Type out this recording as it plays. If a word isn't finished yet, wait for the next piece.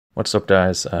What's up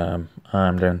guys, I'm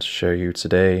going to show you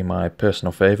today my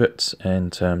personal favourites in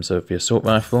terms of the assault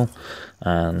rifle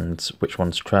and which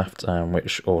ones to craft and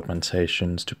which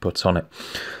augmentations to put on it.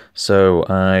 So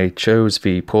I chose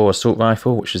the Poor Assault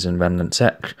Rifle, which is in Remnant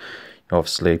Tech. You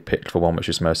obviously picked the one which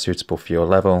is most suitable for your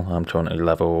level. I'm currently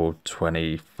level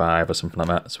 25 or something like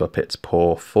that, so I picked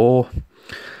Poor 4.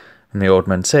 And the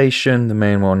augmentation, the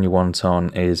main one you want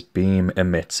on is Beam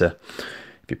Emitter.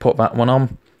 If you put that one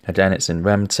on, again, it's in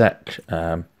Rem Tech.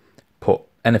 Put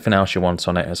anything else you want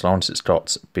on it as long as it's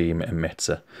got Beam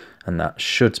Emitter. And that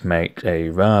should make a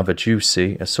rather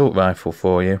juicy assault rifle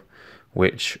for you,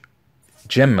 which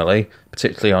generally,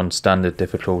 particularly on standard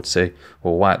difficulty,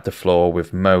 will wipe the floor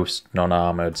with most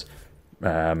non-armoured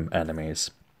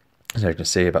enemies. So you can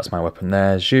see that's my weapon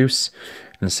there, Zeus.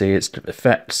 You can see its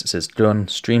effects, it says gun,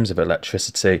 streams of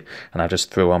electricity, and I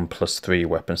just threw on +3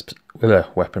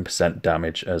 weapon percent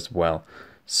damage as well.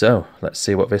 So, let's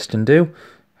see what this can do.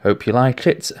 Hope you like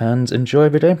it and enjoy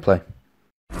the gameplay.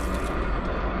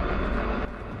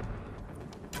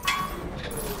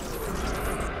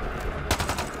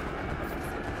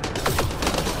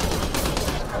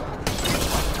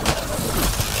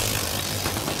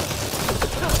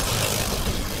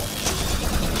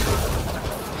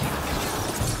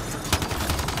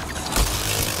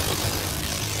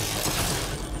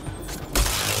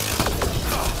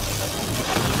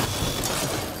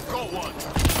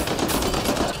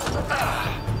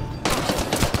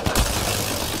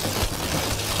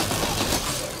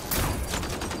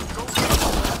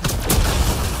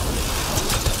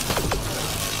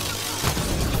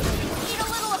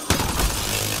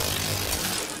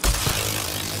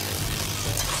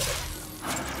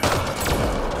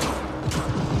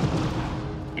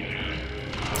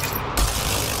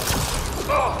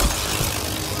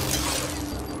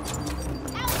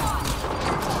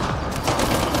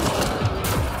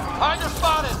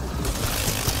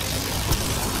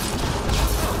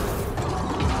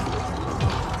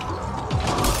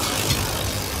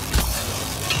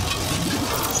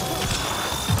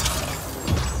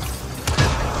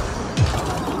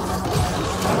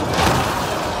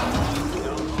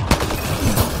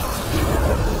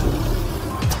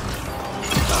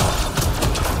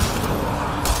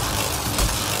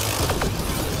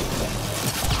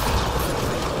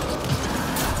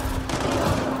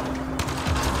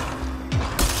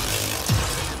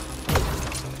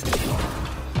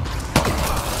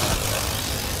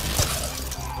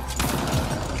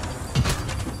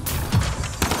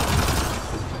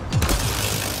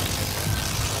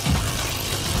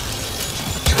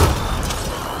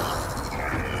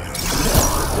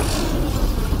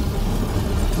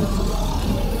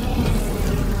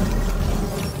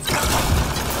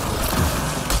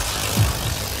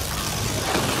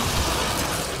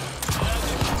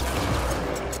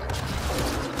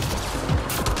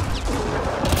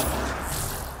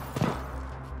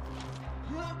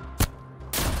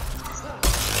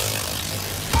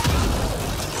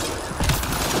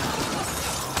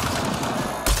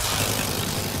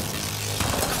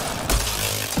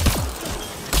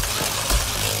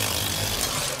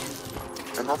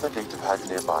 Another native hide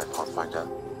nearby, Pathfinder.